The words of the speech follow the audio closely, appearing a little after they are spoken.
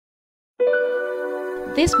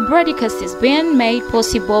This broadcast is being made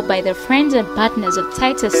possible by the friends and partners of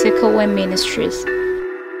Enock Ssekawe Ministries.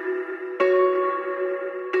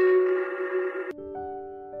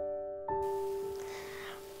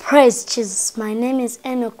 Praise Jesus. My name is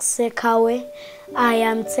Enock Ssekawe. I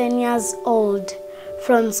am 10 years old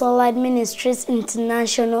from Solid Ministries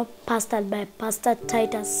International, pastored by Pastor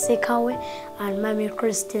Enock Ssekawe and Mommy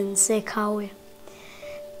Christian Ssekawe.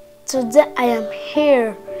 Today I am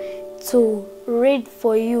here to read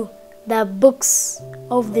for you the books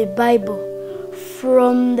of the Bible,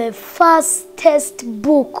 from the fastest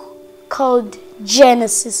book called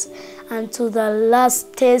Genesis and to the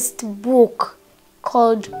lastest book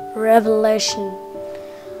called Revelation.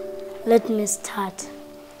 Let me start.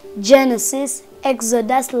 Genesis,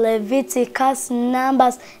 Exodus, Leviticus,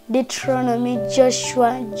 Numbers, Deuteronomy,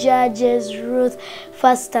 Joshua, Judges, Ruth,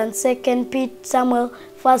 1st and 2nd Peter, Samuel,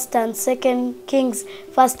 1st and 2nd Kings,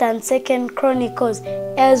 1st and 2nd Chronicles,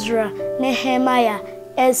 Ezra, Nehemiah,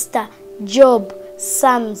 Esther, Job,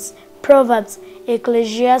 Psalms, Proverbs,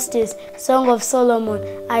 Ecclesiastes, Song of Solomon,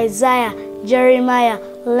 Isaiah, Jeremiah,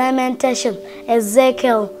 Lamentation,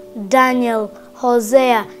 Ezekiel, Daniel,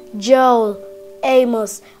 Hosea, Joel,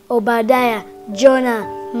 Amos, Obadiah, Jonah,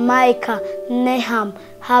 Micah, Nahum,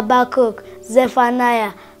 Habakkuk,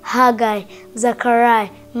 Zephaniah, Haggai, Zechariah,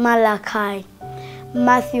 Malachi.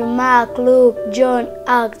 Matthew, Mark, Luke, John,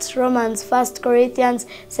 Acts, Romans, 1 Corinthians,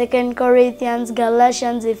 2 Corinthians,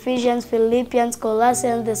 Galatians, Ephesians, Philippians,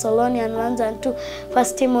 Colossians, Thessalonians 1 and 2, 1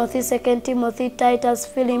 Timothy, 2 Timothy, Titus,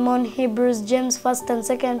 Philemon, Hebrews, James, 1 and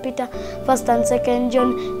 2 Peter, 1 and 2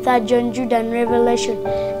 John, 3 John, Jude, and Revelation.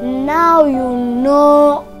 Now you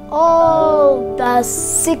know all the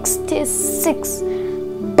 66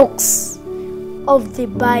 books of the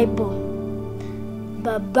Bible.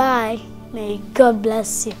 Bye-bye. May God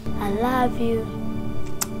bless you. I love you.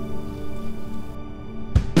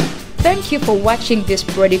 Thank you for watching this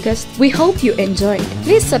broadcast. We hope you enjoyed.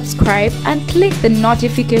 Please subscribe and click the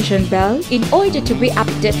notification bell in order to be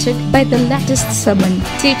updated by the latest sermon,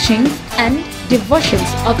 teaching, and devotions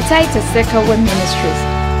of Enock Ssekawe Ministries.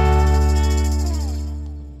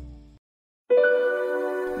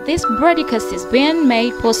 This broadcast is being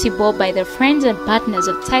made possible by the friends and partners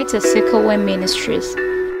of Enock Ssekawe Ministries.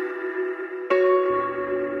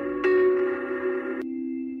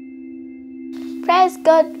 Praise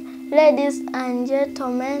God, ladies and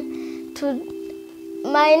gentlemen.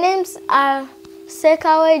 My names are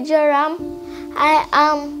Ssekawe Jorum. I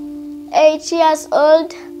am 8 years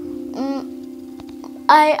old.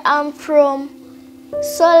 I am from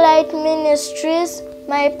Solid Ministries.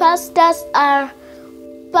 My pastors are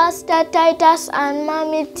Pastor Titus and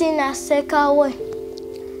Mommy Enock Ssekawe.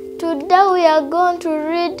 Today we are going to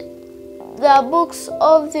read the books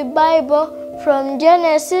of the Bible from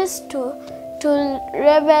Genesis to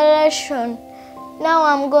Revelation. Now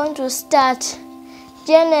I'm going to start.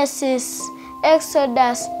 Genesis,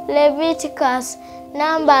 Exodus, Leviticus,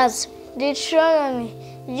 Numbers, Deuteronomy,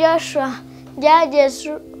 Joshua, Judges,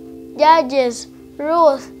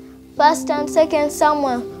 Ruth, 1st and 2nd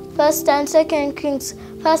Samuel, 1st and 2nd Kings,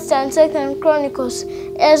 1st and 2nd Chronicles,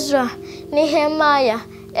 Ezra, Nehemiah,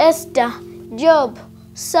 Esther, Job,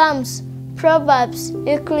 Psalms, Proverbs,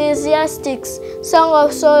 Ecclesiastes, Song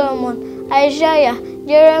of Solomon, Isaiah,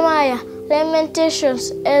 Jeremiah,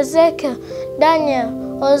 Lamentations, Ezekiel,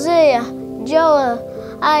 Daniel, Hosea, Joel,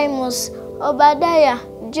 Amos, Obadiah,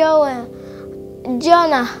 Joel,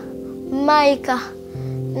 Jonah, Micah,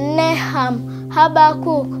 Nahum,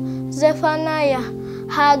 Habakkuk, Zephaniah,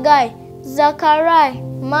 Haggai, Zechariah,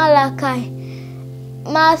 Malachi,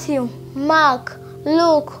 Matthew, Mark,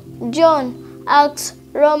 Luke, John, Acts,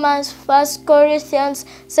 Romans, 1 Corinthians,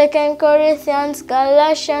 2 Corinthians,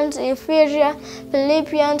 Galatians, Ephesians,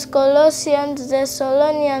 Philippians, Colossians,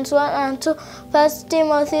 Thessalonians 1 and 2, 1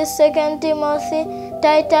 Timothy, 2 Timothy,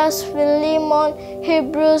 Titus, Philemon,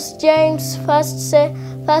 Hebrews, James, 1st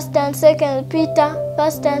and 2nd Peter,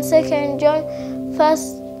 1st and 2nd John,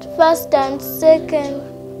 1st and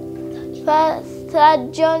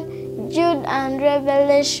 3rd John, Jude, and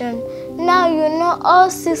Revelation. Now you know all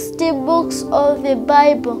 60 books of the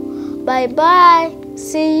Bible. Bye-bye.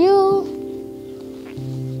 See you.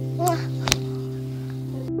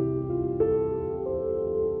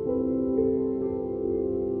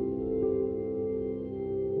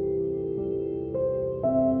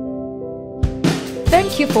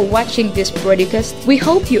 Thank you for watching this broadcast. We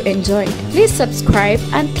hope you enjoyed. Please subscribe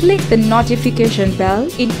and click the notification bell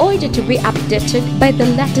in order to be updated by the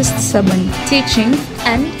latest sermon, teaching,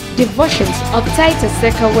 and devotions of Enock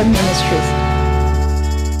Ssekawe Ministries.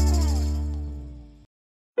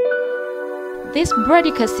 This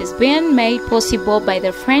broadcast is being made possible by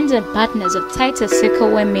the friends and partners of Enock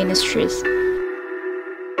Ssekawe Ministries.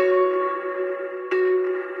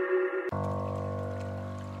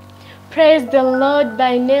 Praise the Lord.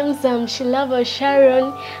 My name is Shilavo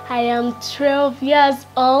Sharon. I am 12 years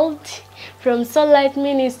old from Soullight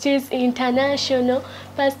Ministries International,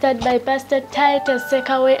 pastored by Pastor Enock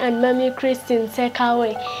Ssekawe and Mommy Christine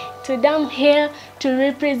Ssekawe. Today I'm here to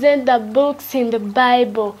represent the books in the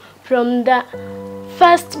Bible, from the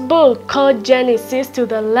first book called Genesis to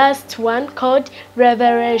the last one called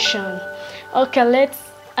Revelation. Okay, let's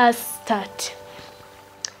start.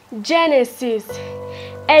 Genesis,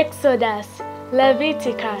 Exodus,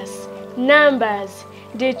 Leviticus, Numbers,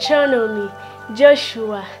 Deuteronomy,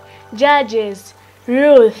 Joshua, Judges,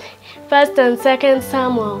 Ruth, 1st and 2nd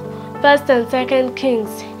Samuel, 1st and 2nd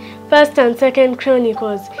Kings, 1st and 2nd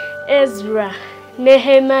Chronicles, Ezra,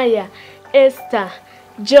 Nehemiah, Esther,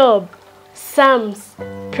 Job, Psalms,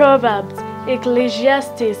 Proverbs,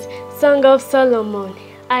 Ecclesiastes, Song of Solomon,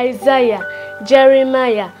 Isaiah,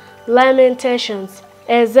 Jeremiah, Lamentations,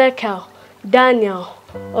 Ezekiel, Daniel,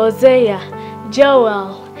 Hosea,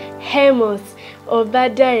 Joel, Amos,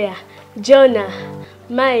 Obadiah, Jonah,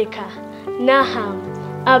 Micah, Nahum,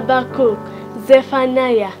 Habakkuk,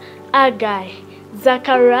 Zephaniah, Haggai,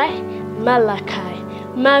 Zechariah, Malachi,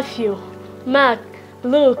 Matthew, Mark,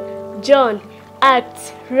 Luke, John,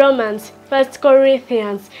 Acts, Romans, 1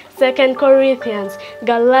 Corinthians, 2 Corinthians,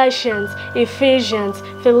 Galatians, Ephesians,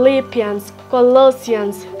 Philippians,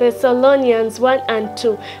 Colossians, Thessalonians 1 and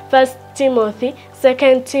 2, 1 Timothy,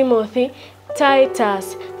 2 Timothy,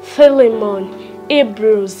 Titus, Philemon,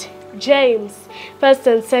 Hebrews, James, 1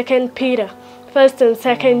 and 2 Peter, 1 and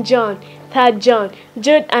 2 John, 3 John,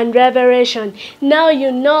 Jude, and Revelation. Now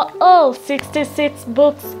you know all 66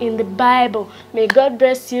 books in the Bible. May God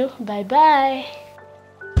bless you. Bye-bye.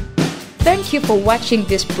 Thank you for watching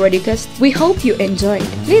this broadcast. We hope you enjoyed.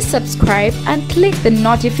 Please subscribe and click the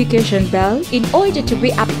notification bell in order to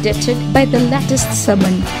be updated by the latest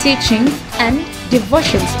sermon, teachings, and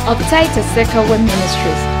devotions of Enock Ssekawe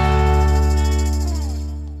Ministries.